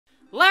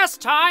Last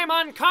time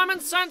on Common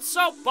Sense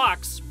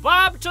Soapbox,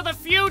 Bob to the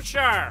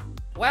future.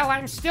 Well,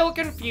 I'm still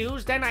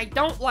confused and I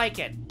don't like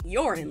it.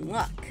 You're in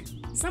luck.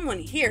 Someone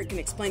here can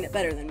explain it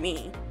better than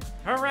me.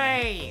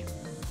 Hooray.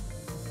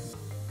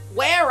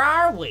 Where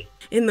are we?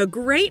 In the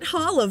Great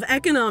Hall of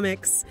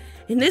Economics.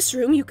 In this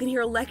room, you can hear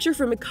a lecture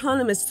from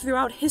economists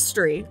throughout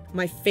history.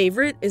 My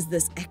favorite is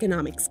this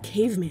economics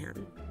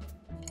caveman.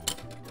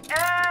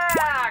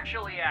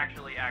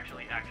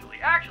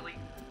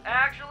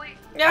 Actually.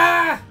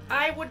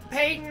 I would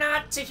pay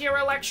not to hear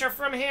a lecture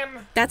from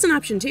him. That's an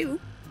option too.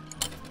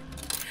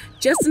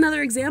 Just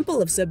another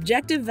example of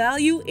subjective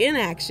value in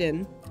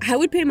action. I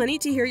would pay money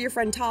to hear your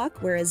friend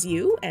talk, whereas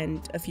you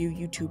and a few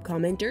YouTube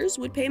commenters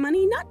would pay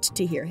money not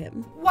to hear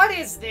him. What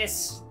is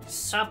this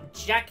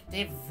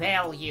subjective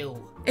value?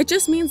 It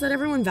just means that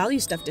everyone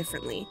values stuff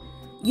differently.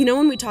 You know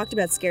when we talked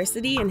about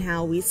scarcity and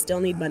how we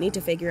still need money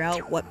to figure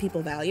out what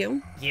people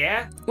value?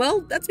 Yeah?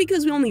 Well, that's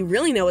because we only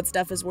really know what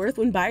stuff is worth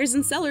when buyers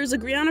and sellers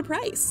agree on a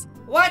price.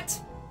 What?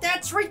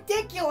 That's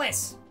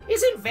ridiculous!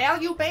 Isn't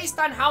value based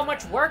on how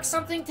much work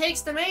something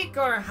takes to make,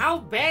 or how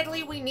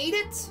badly we need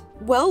it?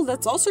 Well,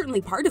 that's all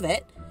certainly part of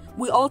it.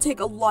 We all take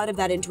a lot of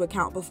that into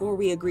account before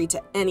we agree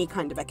to any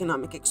kind of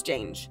economic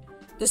exchange.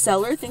 The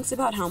seller thinks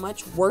about how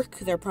much work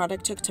their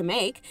product took to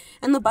make,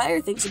 and the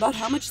buyer thinks about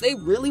how much they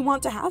really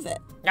want to have it.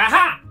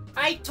 Aha!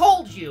 I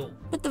told you!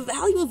 But the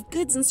value of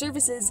goods and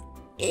services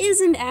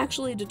isn't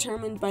actually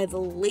determined by the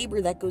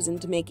labor that goes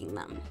into making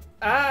them.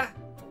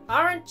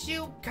 Aren't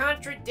you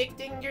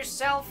contradicting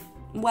yourself?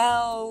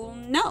 Well,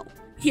 no.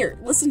 Here,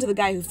 listen to the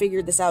guy who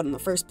figured this out in the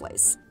first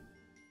place.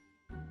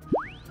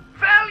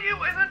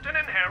 Value isn't an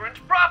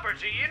inherent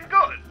property in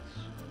goods.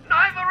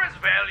 Neither is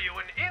value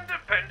an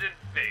independent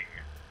thing.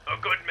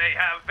 A good may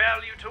have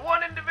value to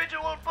one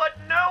individual, but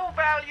no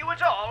value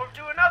at all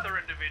to another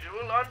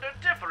individual under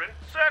different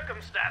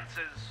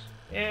circumstances.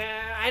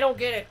 Yeah, I don't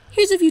get it.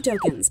 Here's a few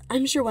tokens.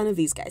 I'm sure one of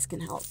these guys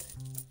can help.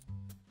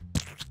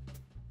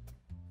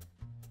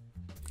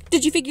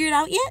 Did you figure it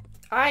out yet?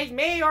 I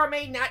may or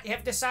may not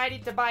have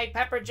decided to buy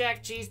pepper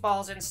jack cheese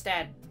balls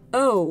instead.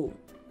 Oh,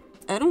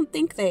 I don't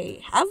think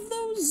they have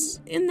those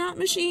in that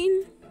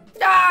machine.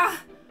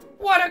 Ah!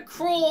 What a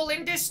cruel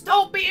and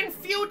dystopian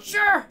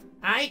future!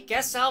 I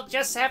guess I'll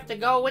just have to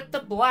go with the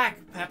black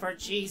pepper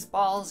cheese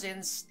balls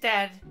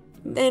instead.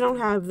 They don't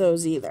have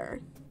those either.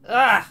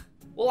 Ugh!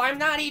 Well, I'm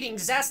not eating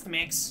Zest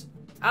Mix.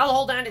 I'll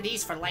hold on to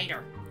these for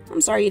later.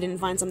 I'm sorry you didn't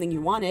find something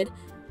you wanted,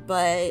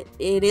 but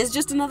it is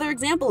just another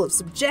example of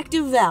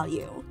subjective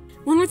value.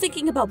 When we're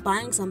thinking about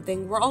buying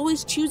something, we're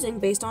always choosing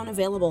based on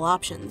available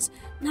options,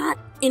 not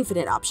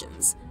infinite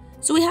options.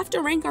 So we have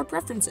to rank our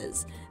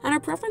preferences, and our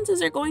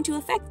preferences are going to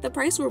affect the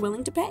price we're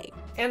willing to pay.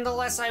 And the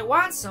less I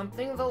want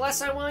something, the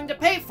less I'm willing to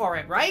pay for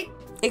it, right?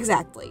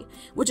 Exactly,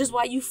 which is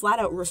why you flat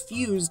out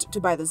refused to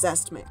buy the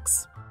Zest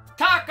Mix.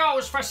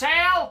 Tacos for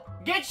sale!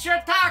 Get your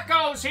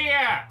tacos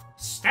here!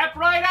 Step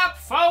right up,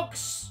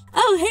 folks!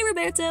 Oh, hey,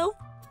 Roberto!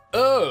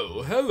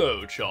 Oh,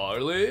 hello,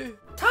 Charlie.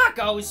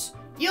 Tacos?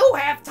 You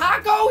have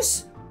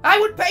tacos? I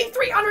would pay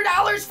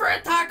 $300 for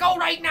a taco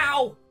right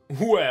now!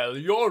 Well,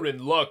 you're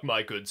in luck,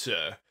 my good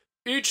sir.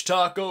 Each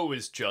taco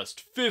is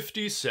just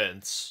 50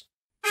 cents.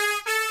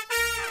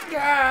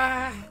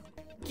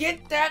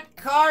 Get that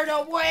card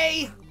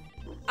away!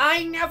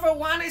 I never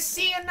want to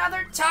see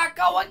another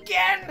taco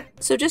again!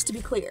 So just to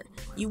be clear,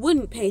 you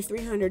wouldn't pay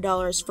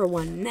 $300 for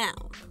one now.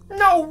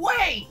 No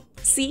way!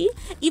 See?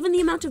 Even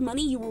the amount of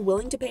money you were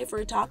willing to pay for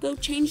a taco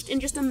changed in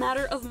just a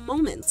matter of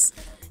moments.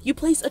 You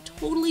place a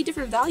totally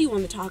different value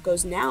on the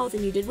tacos now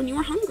than you did when you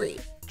were hungry.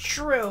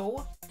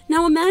 True.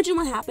 Now imagine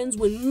what happens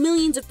when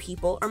millions of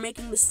people are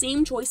making the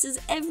same choices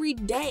every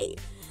day.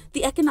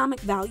 The economic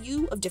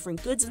value of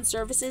different goods and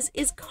services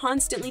is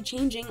constantly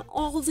changing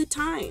all the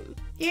time.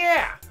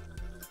 Yeah.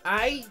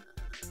 I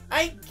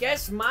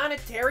guess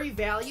monetary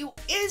value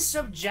is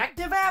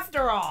subjective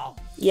after all.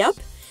 Yep.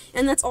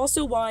 And that's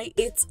also why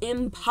it's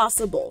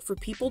impossible for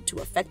people to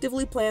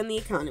effectively plan the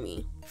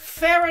economy.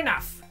 Fair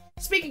enough.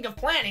 Speaking of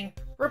planning,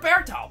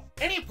 Roberto,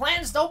 any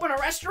plans to open a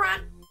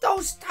restaurant?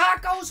 Those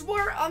tacos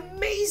were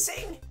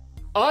amazing!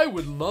 I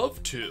would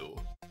love to,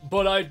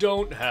 but I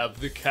don't have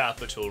the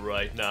capital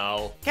right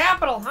now.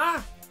 Capital,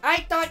 huh?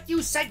 I thought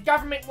you said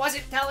government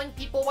wasn't telling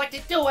people what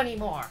to do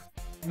anymore.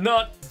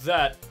 Not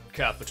that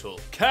capital.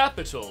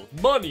 Capital,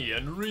 money,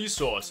 and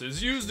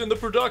resources used in the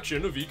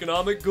production of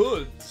economic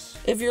goods.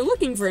 If you're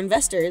looking for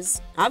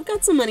investors, I've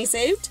got some money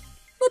saved.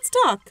 Let's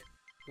talk.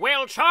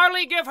 Will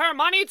Charlie give her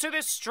money to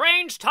this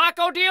strange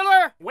taco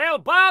dealer? Will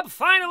Bob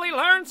finally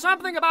learn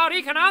something about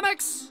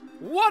economics?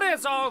 What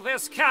is all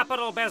this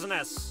capital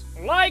business?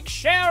 Like,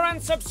 share,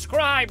 and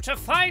subscribe to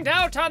find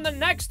out on the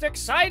next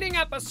exciting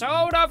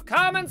episode of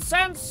Common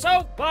Sense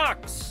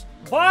Soapbox.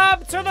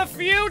 Bob to the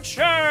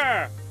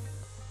future!